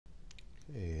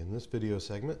Hey, in this video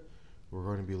segment, we're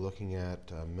going to be looking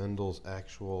at Mendel's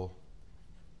actual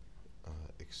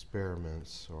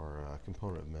experiments, or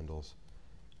component of Mendel's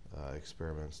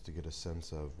experiments, to get a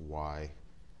sense of why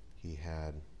he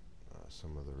had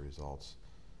some of the results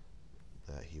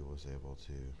that he was able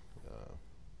to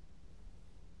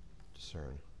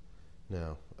discern.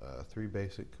 Now, three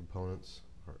basic components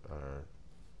are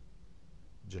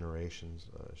generations,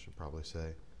 I should probably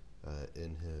say,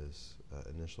 in his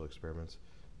initial experiments.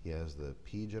 He has the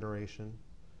P generation,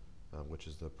 which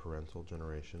is the parental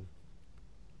generation.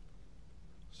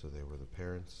 So they were the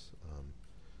parents.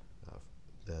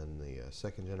 Then the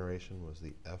second generation was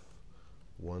the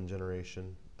F1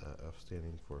 generation, F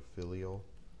standing for filial,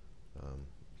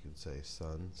 you could say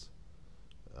sons.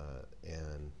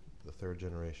 And the third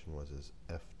generation was his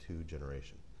F2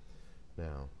 generation.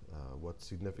 Now, what's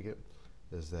significant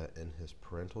is that in his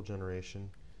parental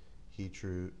generation, he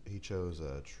chose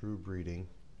true breeding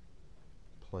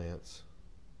plants,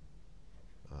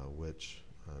 which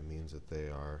means that they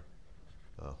are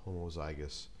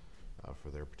homozygous for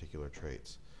their particular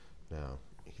traits. Now,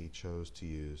 he chose to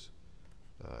use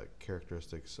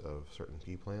characteristics of certain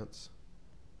pea plants.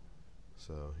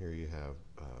 So here you have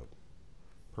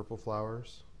purple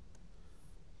flowers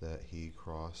that he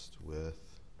crossed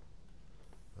with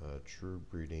true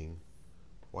breeding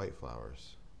white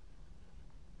flowers.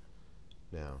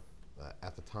 Now,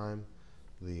 at the time,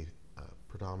 the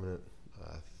predominant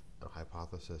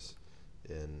hypothesis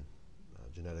in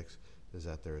genetics is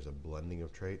that there is a blending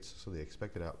of traits, so the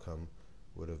expected outcome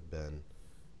would have been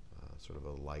sort of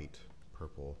a light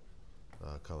purple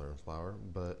color and flower,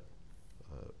 but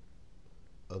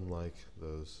unlike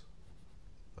those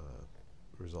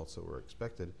results that were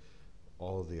expected,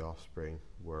 all of the offspring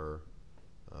were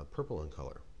purple in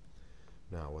color.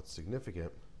 Now, what's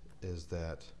significant is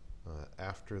that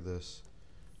after this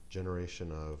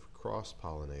generation of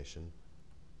cross-pollination,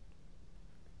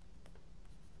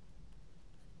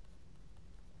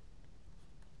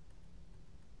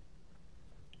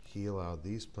 he allowed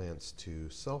these plants to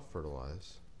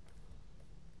self-fertilize,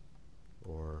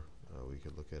 or we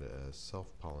could look at it as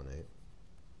self-pollinate.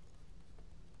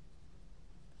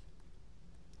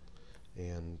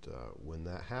 And when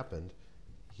that happened,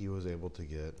 he was able to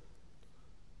get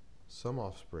some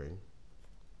offspring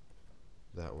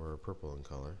that were purple in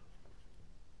color,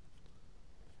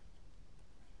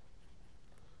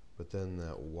 but then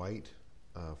that white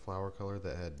flower color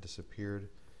that had disappeared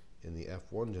in the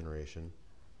F1 generation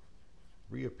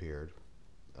reappeared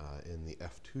in the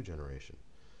F2 generation.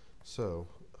 So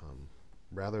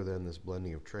rather than this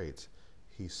blending of traits,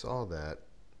 he saw that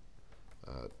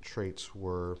traits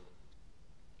were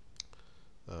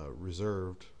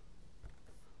reserved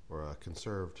or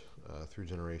conserved through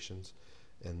generations,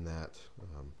 and that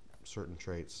certain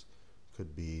traits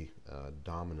could be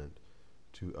dominant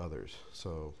to others.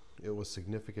 So it was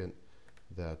significant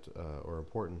that, or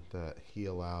important, that he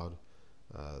allowed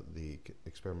the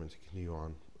experiment to continue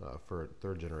on for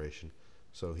third generation,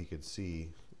 so he could see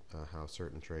how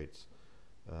certain traits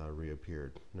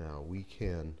reappeared. Now, we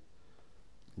can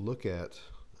look at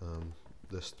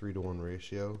this 3-to-1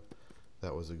 ratio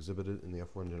that was exhibited in the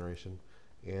F1 generation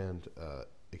and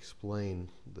explain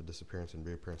the disappearance and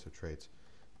reappearance of traits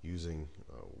using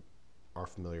our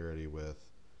familiarity with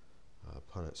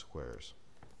Punnett squares.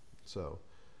 So,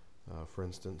 for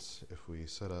instance, if we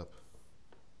set up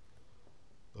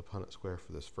the Punnett square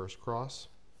for this first cross,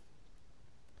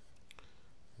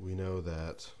 we know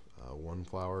that one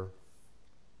flower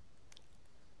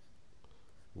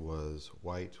was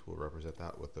white. We'll represent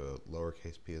that with the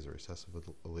lowercase p as a recessive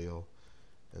allele,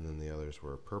 and then the others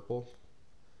were purple,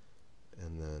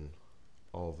 and then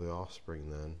all of the offspring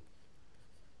then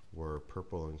were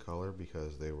purple in color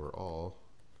because they were all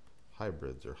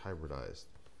hybrids or hybridized.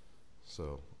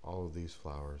 So all of these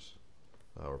flowers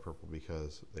were purple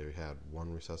because they had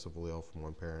one recessive allele from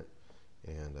one parent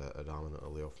and a dominant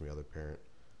allele from the other parent,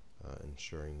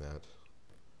 ensuring that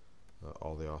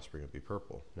all the offspring would be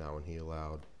purple. Now, when he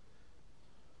allowed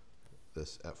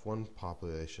this F1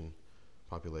 population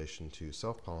to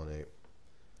self-pollinate,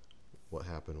 what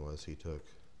happened was he took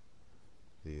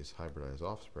these hybridized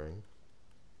offspring,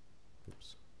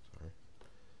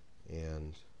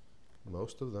 and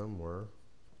most of them were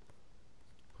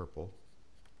purple,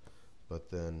 but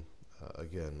then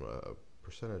again, a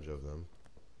percentage of them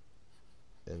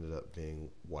ended up being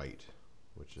white,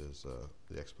 which is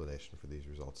the explanation for these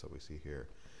results that we see here.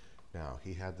 Now,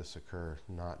 he had this occur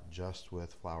not just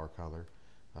with flower color,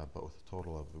 but with a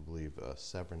total of, I believe,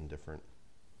 7 different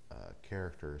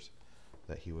characters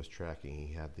that he was tracking.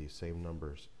 He had these same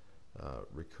numbers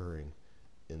recurring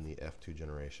in the F2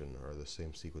 generation, or the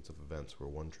same sequence of events where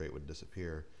one trait would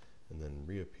disappear and then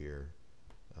reappear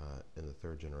in the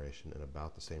third generation in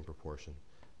about the same proportion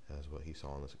as what he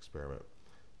saw in this experiment.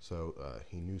 So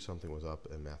he knew something was up,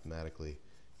 and mathematically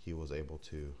he was able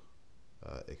to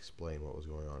explain what was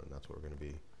going on, and that's what we're going to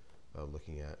be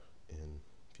looking at in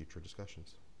future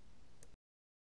discussions.